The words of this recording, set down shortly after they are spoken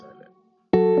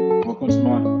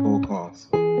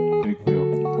podcast. Big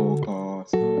Milk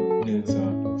podcast. It's a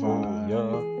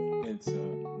vibe. It's a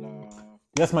love.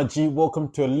 Yes, my G, welcome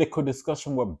to a liquid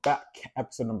discussion. We're back,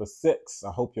 episode number 6.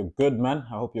 I hope you're good, man.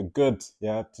 I hope you're good.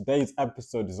 Yeah, today's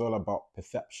episode is all about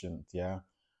perceptions. Yeah,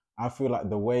 I feel like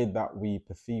the way that we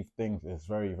perceive things is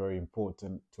very, very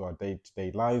important to our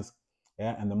day-to-day lives.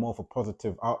 Yeah, and the more of a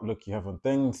positive outlook you have on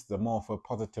things, the more of a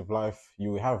positive life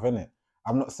you have in it.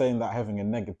 I'm not saying that having a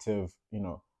negative,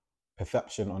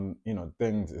 perception on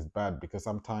things is bad, because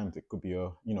sometimes it could be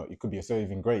it could be a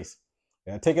saving grace.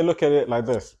 Yeah, take a look at it like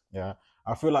this. Yeah,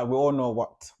 I feel like we all know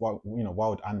what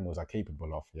wild animals are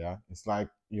capable of. Yeah, it's like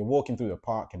you're walking through the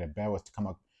park and a bear was to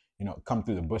come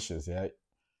through the bushes. Yeah,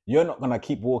 you're not gonna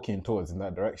keep walking towards in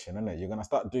that direction, innit? You're gonna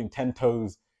start doing 10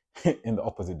 toes in the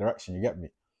opposite direction. You get me?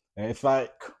 And it's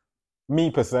like me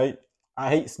per se. I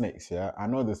hate snakes. Yeah, I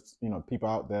know there's people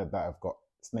out there that have got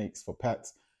snakes for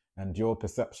pets, and your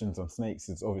perceptions on snakes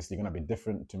is obviously gonna be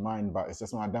different to mine. But it's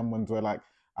just one of them ones where, like,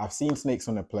 I've seen snakes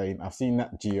on a plane, I've seen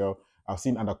Nat Geo, I've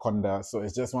seen anaconda, so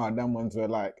it's just one of them ones where,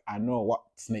 like, I know what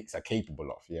snakes are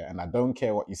capable of. Yeah, and I don't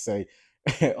care what you say.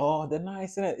 Oh, they're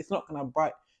nice, innit? It's not gonna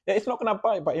bite. Yeah, it's not gonna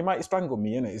bite, but it might strangle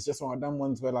me, innit? It's just one of them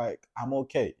ones where, like, I'm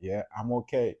okay. Yeah, I'm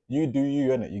okay. You do you,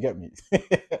 innit? You get me?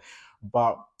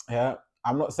 But yeah,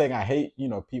 I'm not saying I hate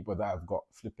people that have got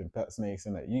flipping pet snakes,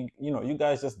 innit? You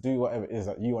guys just do whatever it is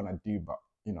that you wanna do, but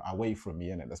away from me,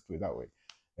 innit? Let's put it that way.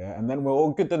 Yeah, and then we're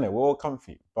all good, innit? We're all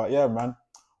comfy. But yeah, man,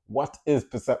 what is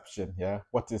perception? Yeah,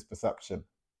 what is perception?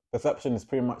 Perception is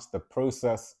pretty much the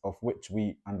process of which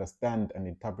we understand and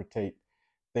interpret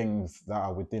things that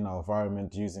are within our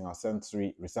environment using our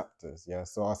sensory receptors. Yeah,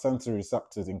 so our sensory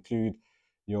receptors include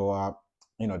your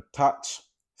touch,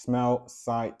 smell,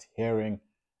 sight, hearing,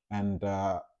 and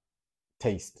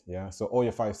taste. Yeah, so all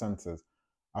your 5 senses.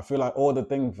 I feel like all the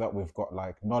things that we've got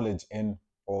like knowledge in,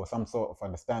 or some sort of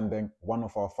understanding, one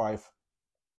of our 5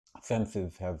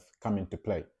 senses have come into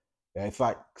play. Yeah, it's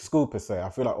like school per se. I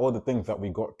feel like all the things that we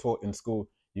got taught in school,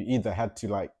 you either had to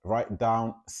like write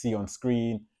down, see on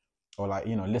screen, or like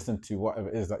listen to whatever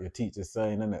it is that your teacher's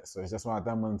saying in it. So it's just one of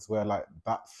them ones where, like,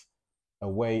 that's a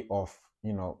way of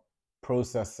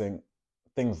processing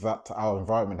things that our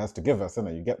environment has to give us,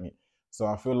 innit? You get me? So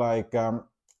I feel like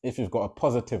if you've got a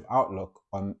positive outlook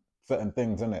on certain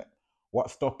things in it,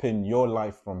 what's stopping your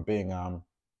life from being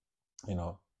you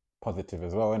know positive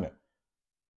as well, innit?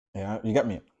 Yeah, you get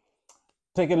me?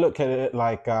 Take a look at it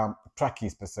like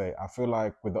trackies per se. I feel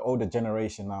like with the older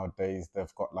generation nowadays,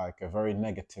 they've got like a very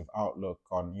negative outlook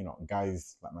on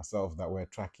guys like myself that wear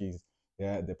trackies.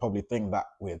 Yeah, they probably think that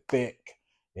we're thick.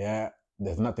 Yeah,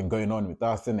 there's nothing going on with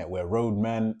us, in it. We're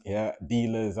roadmen. Yeah,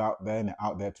 dealers out there and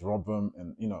out there to rob them,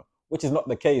 and which is not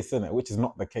the case, in it. Which is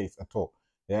not the case at all.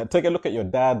 Yeah, take a look at your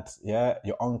dad. Yeah,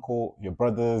 your uncle, your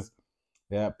brothers.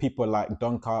 Yeah, people like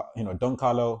Don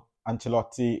Carlo,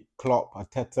 Ancelotti, Klopp,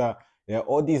 Arteta. Yeah,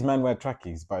 all these men wear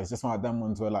trackies, but it's just one of them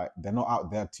ones where, like, they're not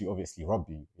out there to obviously rob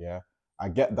you. Yeah, I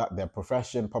get that their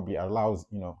profession probably allows,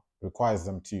 requires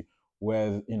them to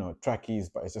wear, trackies,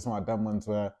 but it's just one of them ones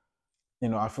where,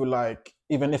 I feel like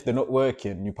even if they're not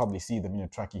working, you probably see them in a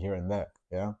trackie here and there.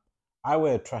 Yeah, I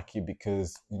wear a trackie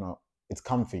because it's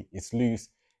comfy, it's loose.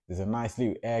 There's a nice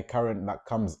little air current that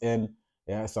comes in.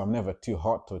 Yeah, so I'm never too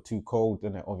hot or too cold,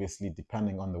 and obviously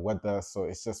depending on the weather. So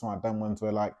it's just one of them ones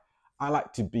where, like, I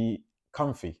like to be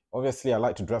comfy. Obviously, I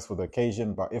like to dress for the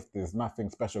occasion, but if there's nothing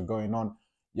special going on,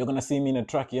 you're gonna see me in a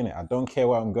trackie, innit? I don't care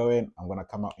where I'm going, I'm gonna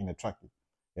come out in a trackie.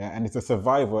 Yeah, and it's a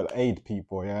survival aid,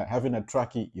 people. Yeah, having a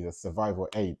trackie is a survival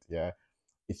aid. Yeah,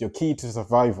 it's your key to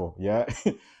survival. Yeah,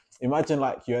 imagine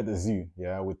like you're at the zoo.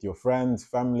 Yeah, with your friends,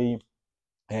 family,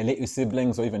 little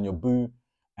siblings, or even your boo,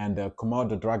 and the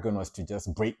Komodo dragon was to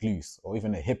just break loose, or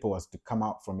even a hippo was to come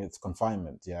out from its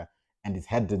confinement. Yeah, and it's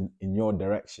heading in your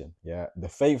direction. Yeah, the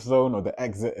safe zone or the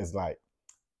exit is like,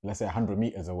 let's say, 100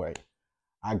 meters away.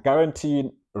 I guarantee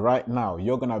you right now,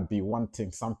 you're going to be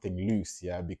wanting something loose,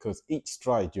 yeah, because each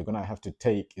stride you're going to have to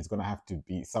take is going to have to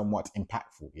be somewhat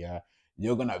impactful, yeah.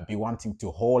 You're going to be wanting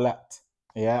to haul at,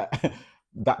 yeah,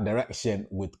 that direction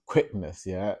with quickness,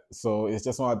 yeah. So it's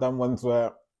just one of them ones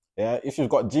where, yeah, if you've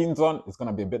got jeans on, it's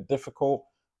going to be a bit difficult.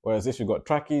 Whereas if you've got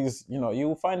trackies,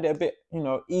 you'll find it a bit,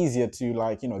 easier to,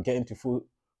 like, get into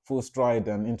full stride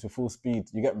and into full speed.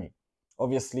 You get me?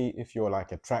 Obviously, if you're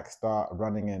like a track star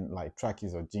running in like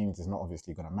trackies or jeans, it's not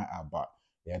obviously going to matter. But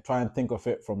yeah, try and think of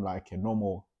it from like a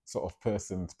normal sort of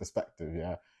person's perspective.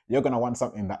 Yeah, you're going to want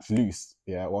something that's loose.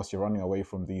 Yeah, whilst you're running away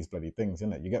from these bloody things,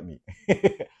 innit? You get me?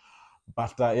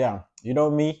 But yeah,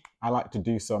 me, I like to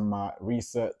do some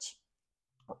research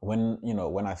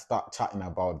when I start chatting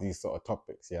about these sort of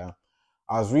topics. Yeah,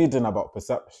 I was reading about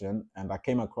perception and I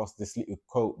came across this little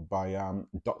quote by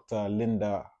Dr.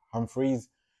 Linda Humphreys.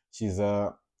 She's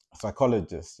a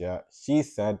psychologist. Yeah, she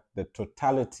said the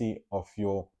totality of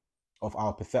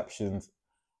our perceptions,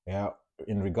 yeah,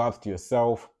 in regards to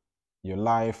yourself, your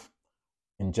life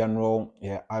in general,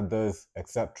 yeah, others,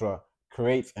 etc.,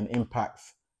 creates and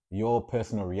impacts your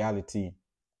personal reality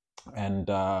and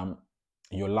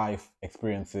your life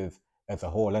experiences as a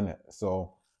whole, innit?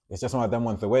 So it's just one of them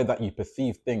ones. The way that you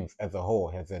perceive things as a whole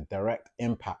has a direct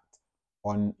impact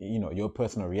on your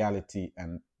personal reality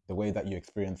and the way that you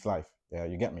experience life. Yeah,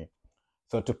 you get me?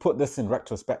 So to put this in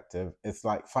retrospective, it's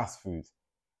like fast food.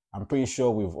 I'm pretty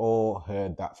sure we've all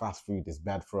heard that fast food is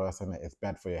bad for us and it's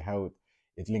bad for your health.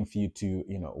 It links you to,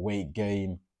 weight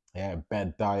gain, yeah,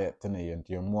 bad diet, and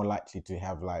you're more likely to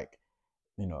have like,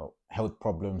 health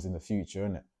problems in the future,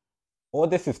 innit? All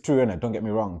this is true, innit? Don't get me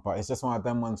wrong, but it's just one of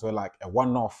them ones where like a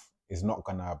one-off is not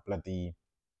gonna bloody,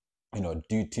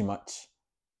 do too much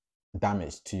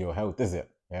damage to your health, is it?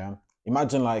 Yeah.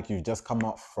 Imagine like you've just come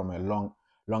off from a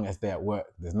longest day at work.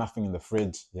 There's nothing in the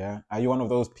fridge. Yeah. Are you one of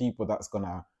those people that's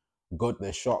gonna go to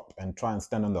the shop and try and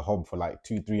stand on the hob for like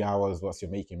 2-3 hours whilst you're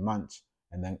making lunch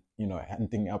and then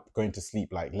ending up going to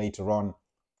sleep like later on?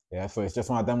 Yeah. So it's just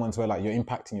one of them ones where like you're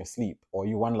impacting your sleep, or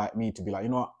you want like me to be like,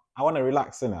 what, I want to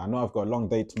relax in it. I know I've got a long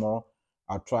day tomorrow.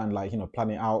 I'll try and like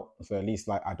plan it out so at least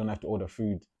like I don't have to order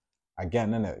food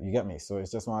again, innit? You get me? So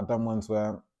it's just one of them ones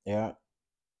where yeah,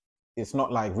 it's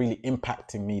not like really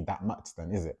impacting me that much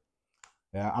then, is it?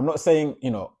 Yeah, I'm not saying,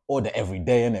 order every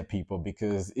day in it, people,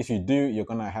 because if you do, you're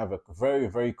gonna have a very,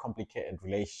 very complicated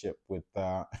relationship with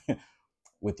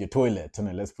with your toilet,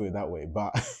 and let's put it that way.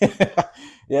 But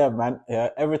yeah, man, yeah,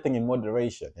 everything in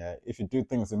moderation. Yeah, if you do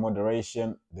things in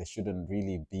moderation, they shouldn't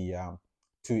really be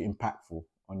too impactful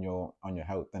on your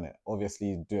health, innit?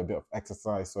 Obviously, do a bit of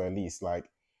exercise, so at least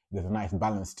like there's a nice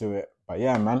balance to it. But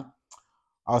yeah, man,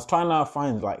 I was trying to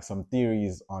find like some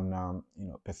theories on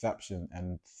perception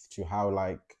and to how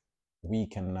like we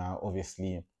can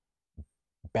obviously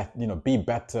be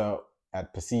better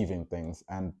at perceiving things.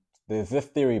 And there's this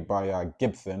theory by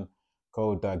Gibson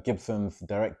called Gibson's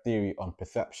direct theory on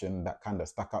perception that kind of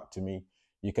stuck up to me.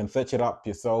 You can search it up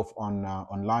yourself on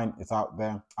online. It's out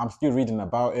there. I'm still reading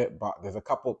about it, but there's a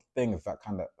couple of things that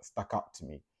kind of stuck up to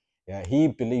me. Yeah, he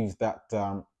believes that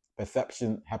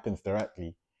perception happens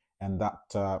directly, and that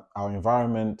our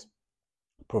environment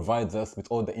provides us with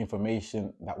all the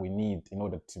information that we need in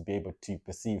order to be able to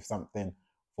perceive something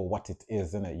for what it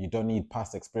is, innit? You don't need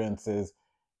past experiences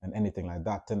and anything like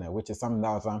that, innit? Which is something that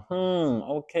I was like,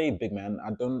 okay, big man.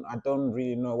 I don't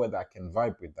really know whether I can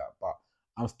vibe with that, but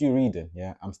I'm still reading.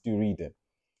 Yeah, I'm still reading.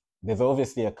 There's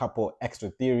obviously a couple extra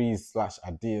theories slash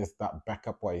ideas that back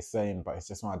up what he's saying, but it's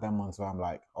just one of them ones where I'm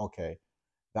like, okay,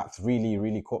 that's really,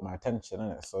 really caught my attention,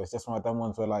 isn't it? So it's just one of them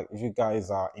ones where, like, if you guys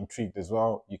are intrigued as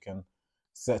well, you can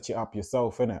search it up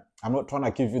yourself, innit? I'm not trying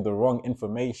to give you the wrong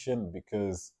information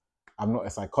because I'm not a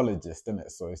psychologist,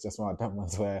 innit? So it's just one of them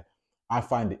ones where I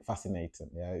find it fascinating.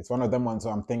 Yeah, it's one of them ones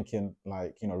where I'm thinking,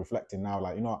 like, reflecting now,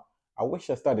 like, I wish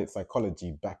I studied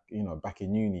psychology back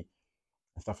in uni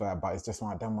and stuff like that. But it's just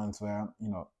one of them ones where,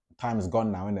 time's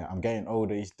gone now, innit? I'm getting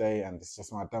older each day, and it's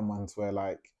just one of them ones where,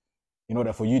 like, in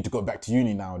order for you to go back to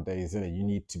uni nowadays, you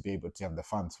need to be able to have the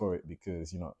funds for it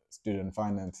because student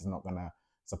finance is not gonna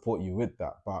support you with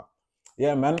that. But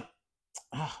yeah, man,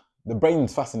 the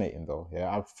brain's fascinating though. Yeah,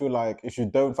 I feel like if you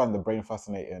don't find the brain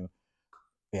fascinating,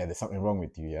 yeah, there's something wrong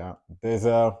with you. Yeah, there's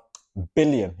a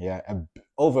billion, yeah,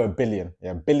 over a billion,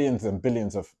 yeah, billions and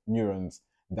billions of neurons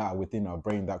that are within our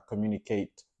brain that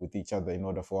communicate with each other in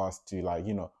order for us to like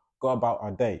go about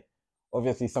our day.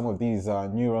 Obviously, some of these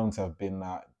neurons have been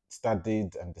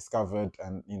studied and discovered,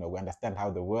 and we understand how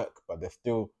they work, but there's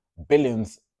still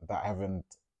billions that haven't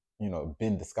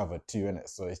been discovered too in it.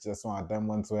 So it's just one of them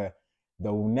ones where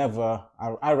there will never,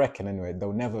 I reckon anyway, there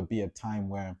will never be a time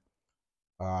where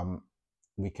um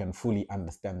we can fully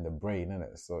understand the brain in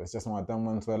it. So it's just one of them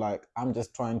ones where like I'm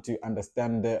just trying to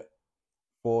understand it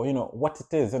for what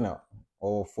it is, in it,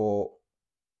 or for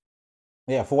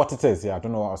for what it is. Yeah, I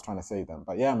don't know what I was trying to say then,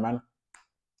 but yeah, man,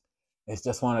 it's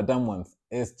just one of them ones.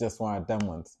 It's just one of them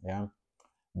ones. Yeah,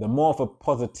 the more of a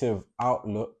positive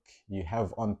outlook you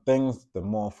have on things, the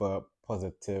more of a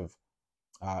positive,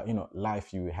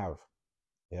 life you have.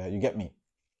 Yeah, you get me?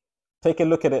 Take a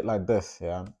look at it like this.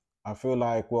 Yeah, I feel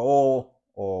like we're all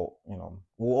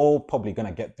probably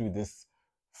gonna get through this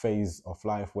phase of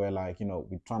life where like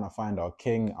we're trying to find our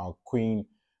king, our queen.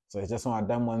 So it's just one of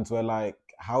them ones where like,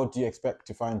 how do you expect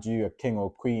to find you a king or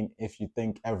queen if you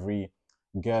think every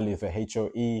girl is a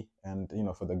HOE, and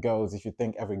for the girls, if you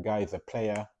think every guy is a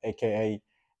player, aka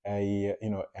a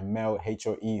male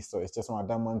HOE. So it's just one of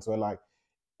them ones where like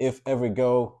if every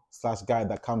girl slash guy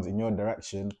that comes in your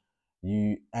direction,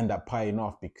 you end up pieing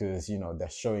off because they're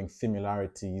showing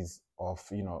similarities of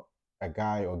a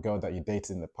guy or girl that you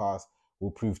dated in the past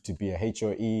will prove to be a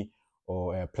HOE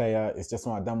or a player. It's just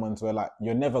one of them ones where like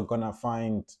you're never gonna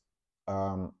find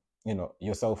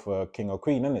yourself a king or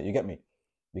queen, innit? You get me?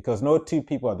 Because no two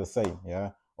people are the same,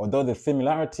 yeah. Although the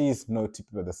similarities, no two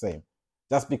people are the same.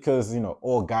 Just because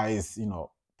all guys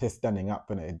piss standing up,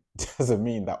 and it doesn't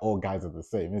mean that all guys are the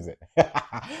same, is it?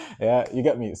 Yeah, you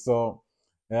get me. So,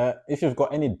 if you've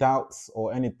got any doubts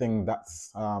or anything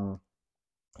that's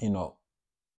you know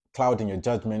clouding your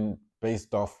judgment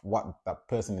based off what that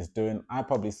person is doing, I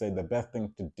probably say the best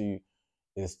thing to do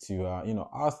is to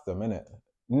ask them, innit?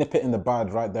 Nip it in the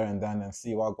bud right there and then and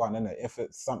see what going on, innit? If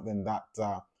it's something that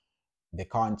they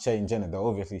can't change, innit, they'll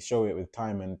obviously show it with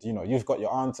time, and you've got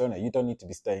your answer, innit? You don't need to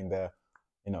be staying there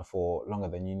for longer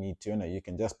than you need to, innit? You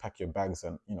can just pack your bags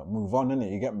and move on,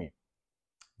 innit? You get me?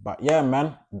 But yeah,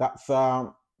 man,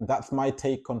 that's my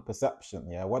take on perception.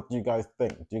 Yeah, what do you guys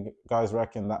think? Do you guys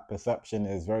reckon that perception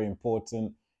is very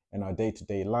important in our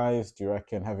day-to-day lives? Do you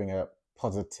reckon having a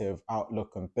positive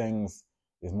outlook on things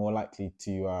is more likely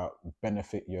to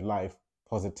benefit your life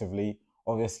positively?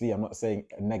 Obviously, I'm not saying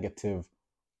a negative,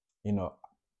 you know,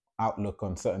 outlook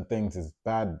on certain things is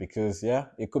bad, because yeah,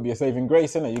 it could be a saving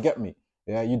grace, innit? You get me?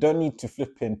 Yeah, you don't need to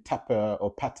flip in tap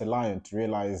or pat a lion to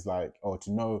realize, like, or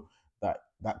to know that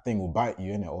that thing will bite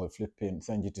you, innit, or flip in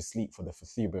send you to sleep for the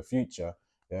foreseeable future.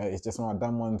 Yeah, it's just one of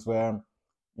them ones where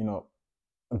you know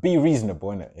be reasonable,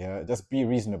 innit? Yeah, just be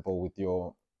reasonable with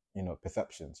your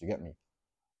perceptions. You get me?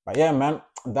 But yeah, man,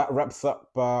 that wraps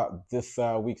up this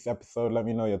week's episode. Let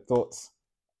me know your thoughts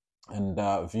and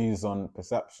views on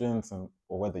perceptions, and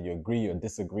or whether you agree or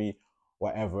disagree,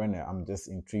 whatever in it. I'm just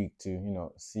intrigued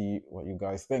to see what you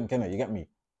guys think, innit? You get me?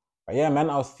 But yeah,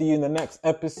 man, I'll see you in the next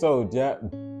episode. Yeah,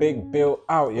 Big Bill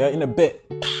out. Yeah, in a bit.